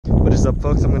What is up,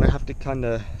 folks? I'm gonna have to kind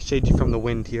of shade you from the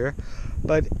wind here,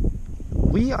 but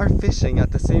we are fishing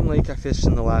at the same lake I fished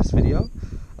in the last video.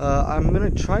 I'm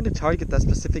gonna try to target that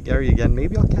specific area again.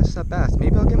 Maybe I'll catch that bass.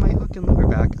 Maybe I'll get my hook and lure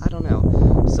back. I don't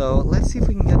know. So let's see if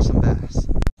we can catch some bass.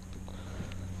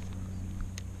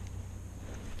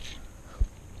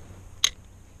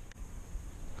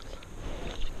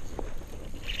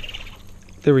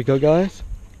 There we go, guys.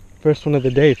 First one of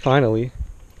the day, finally.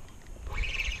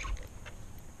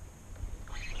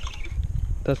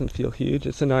 Doesn't feel huge.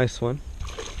 It's a nice one.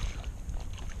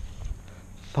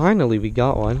 Finally, we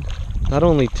got one. That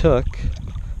only took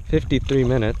 53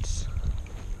 minutes.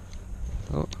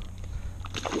 Oh.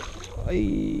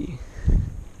 Ay.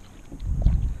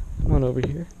 Come on over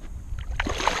here.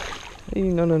 Hey,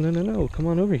 no. Come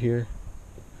on over here.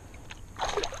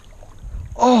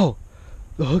 Oh!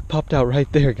 The hook popped out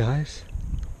right there, guys.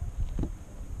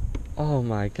 Oh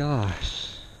my gosh.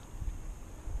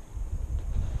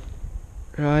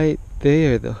 Right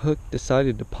there, the hook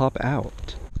decided to pop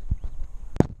out.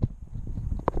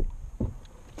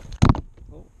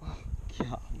 Oh,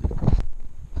 God.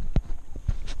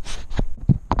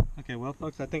 Okay, well,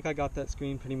 folks, I think I got that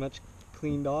screen pretty much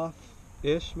cleaned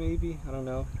off-ish, maybe. I don't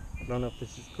know. I don't know if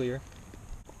this is clear.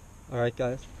 Alright,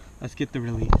 guys, let's get the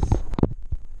release.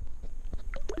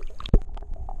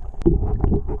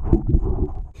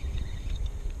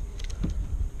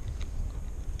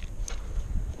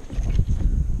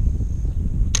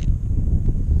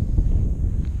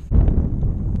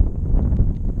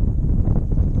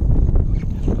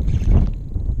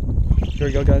 Here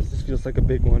we go, guys. This feels like a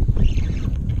big one.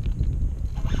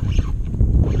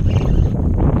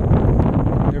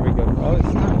 There we go. Oh,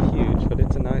 it's not huge, but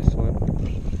it's a nice one.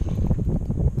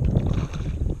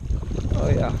 Oh,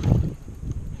 yeah.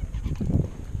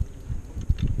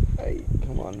 Hey,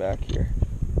 come on back here.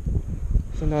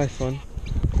 It's a nice one.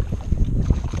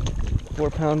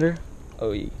 4-pounder.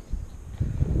 Oh, yeah.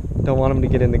 Don't want him to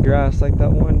get in the grass like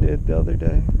that one did the other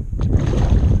day.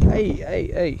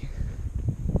 Hey.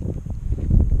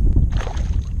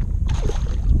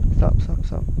 Stop.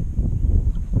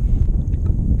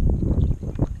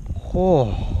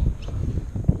 Oh,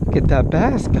 look at that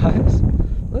bass, guys.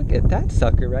 Look at that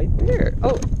sucker right there.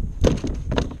 Oh,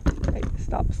 hey,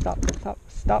 stop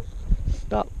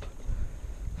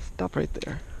right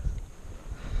there.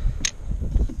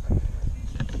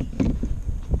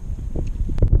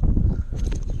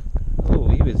 Oh,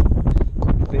 he was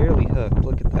barely hooked.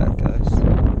 Look at that, guys.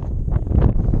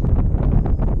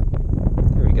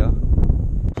 There we go.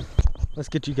 Let's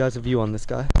get you guys a view on this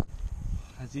guy.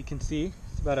 As you can see,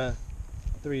 it's about a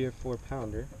 3 or 4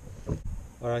 pounder.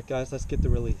 Alright, guys, let's get the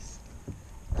release.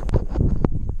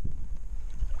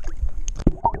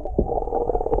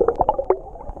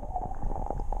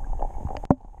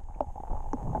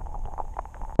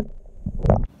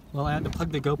 Well, I had to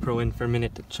plug the GoPro in for a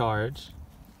minute to charge.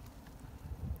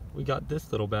 We got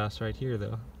this little bass right here,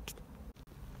 though.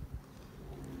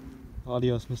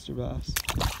 Adios, Mr. Bass.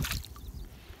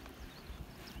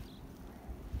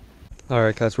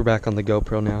 Alright, guys, we're back on the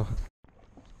GoPro now.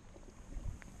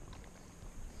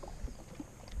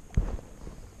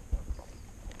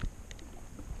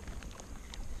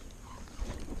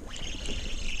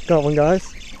 Got one,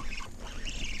 guys.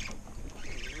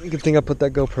 Good thing I put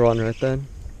that GoPro on right then.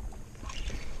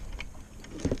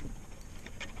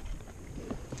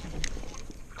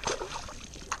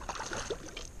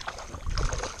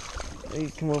 Hey,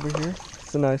 come over here.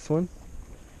 It's a nice one.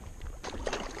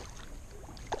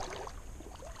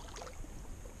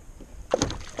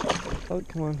 Oh,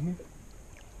 come on here.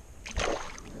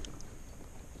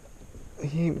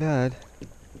 He ain't bad.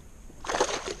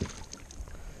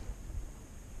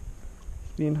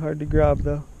 He's being hard to grab,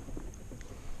 though.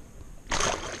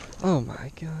 Oh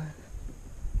my God.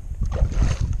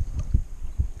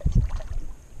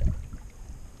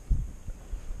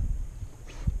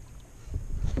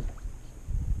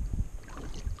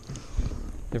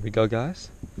 There we go, guys.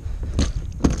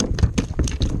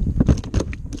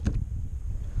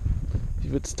 If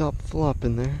you would stop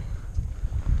flopping there.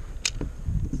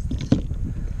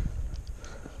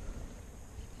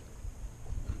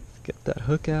 Let's get that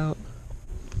hook out.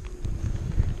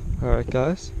 Alright,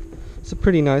 guys. It's a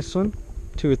pretty nice one.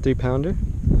 2 or 3 pounder.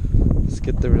 Let's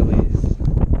get the release.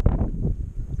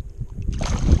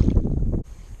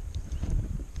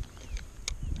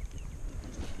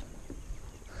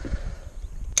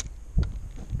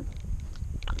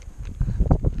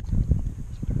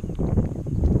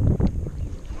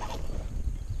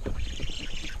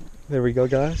 There we go,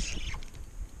 guys.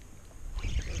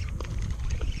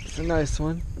 a nice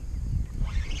one.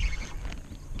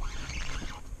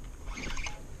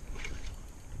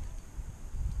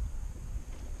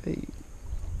 Hey.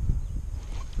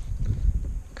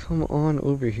 Come on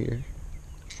over here.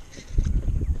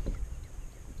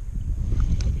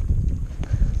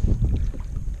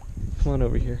 Come on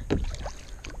over here.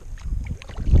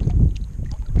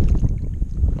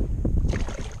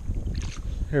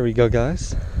 There we go,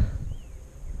 guys.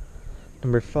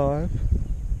 Number 5.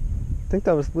 I think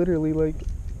that was literally like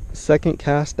second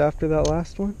cast after that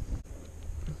last one.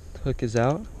 Hook is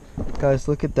out. Guys,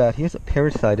 look at that. He has a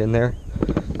parasite in there.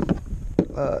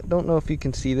 Don't know if you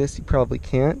can see this. You probably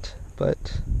can't,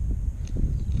 but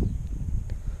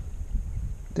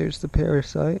there's the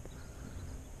parasite.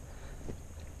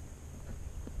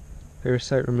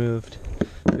 Parasite removed.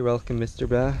 You're welcome, Mr.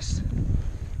 Bass.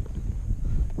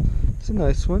 It's a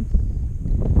nice one.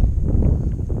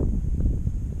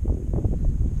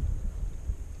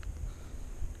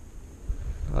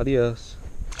 Adios.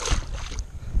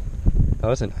 That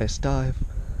was a nice dive.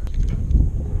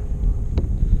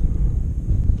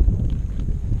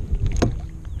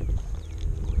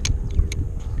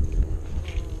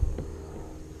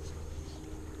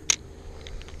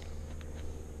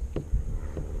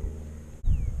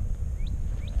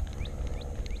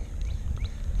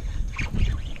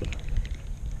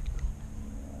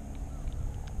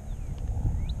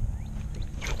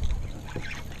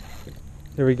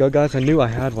 There we go, guys. I knew I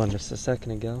had one just a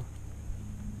second ago.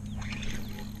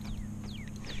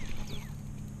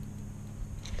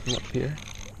 Come up here.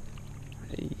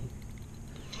 Hey.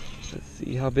 Let's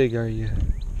see, how big are you?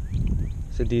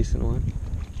 It's a decent one.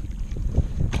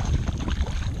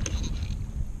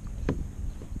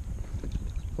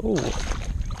 Oh,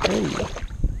 hey,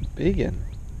 biggin.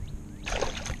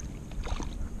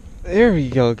 There we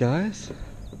go, guys.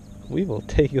 We will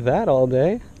take that all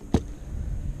day.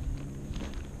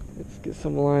 Let's get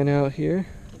some line out here.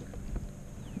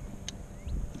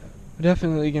 We're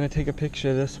definitely gonna take a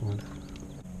picture of this one.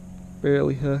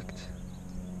 Barely hooked.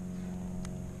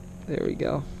 There we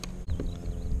go.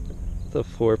 It's a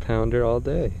 4-pounder all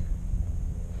day.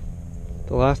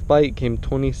 The last bite came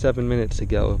 27 minutes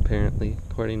ago, apparently,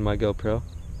 according to my GoPro.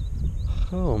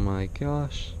 Oh my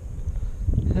gosh.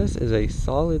 This is a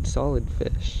solid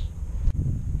fish.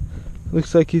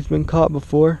 Looks like he's been caught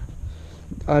before.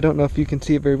 I don't know if you can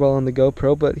see it very well on the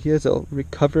GoPro, but he has a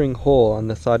recovering hole on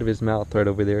the side of his mouth right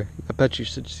over there. I bet you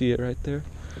should see it right there.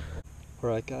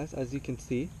 Alright guys, as you can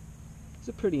see, it's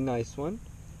a pretty nice one.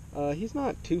 He's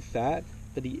not too fat,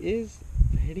 but he is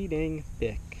pretty dang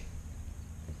thick.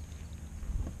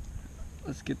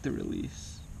 Let's get the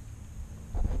release.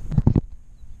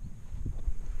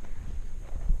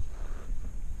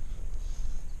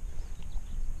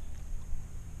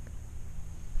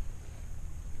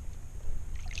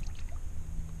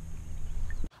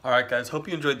 Alright guys, hope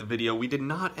you enjoyed the video. We did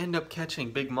not end up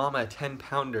catching Big Mama a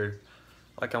 10-pounder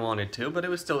like I wanted to, but it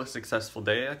was still a successful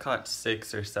day. I caught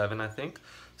 6 or 7, I think.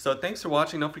 So thanks for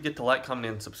watching. Don't forget to like,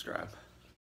 comment, and subscribe.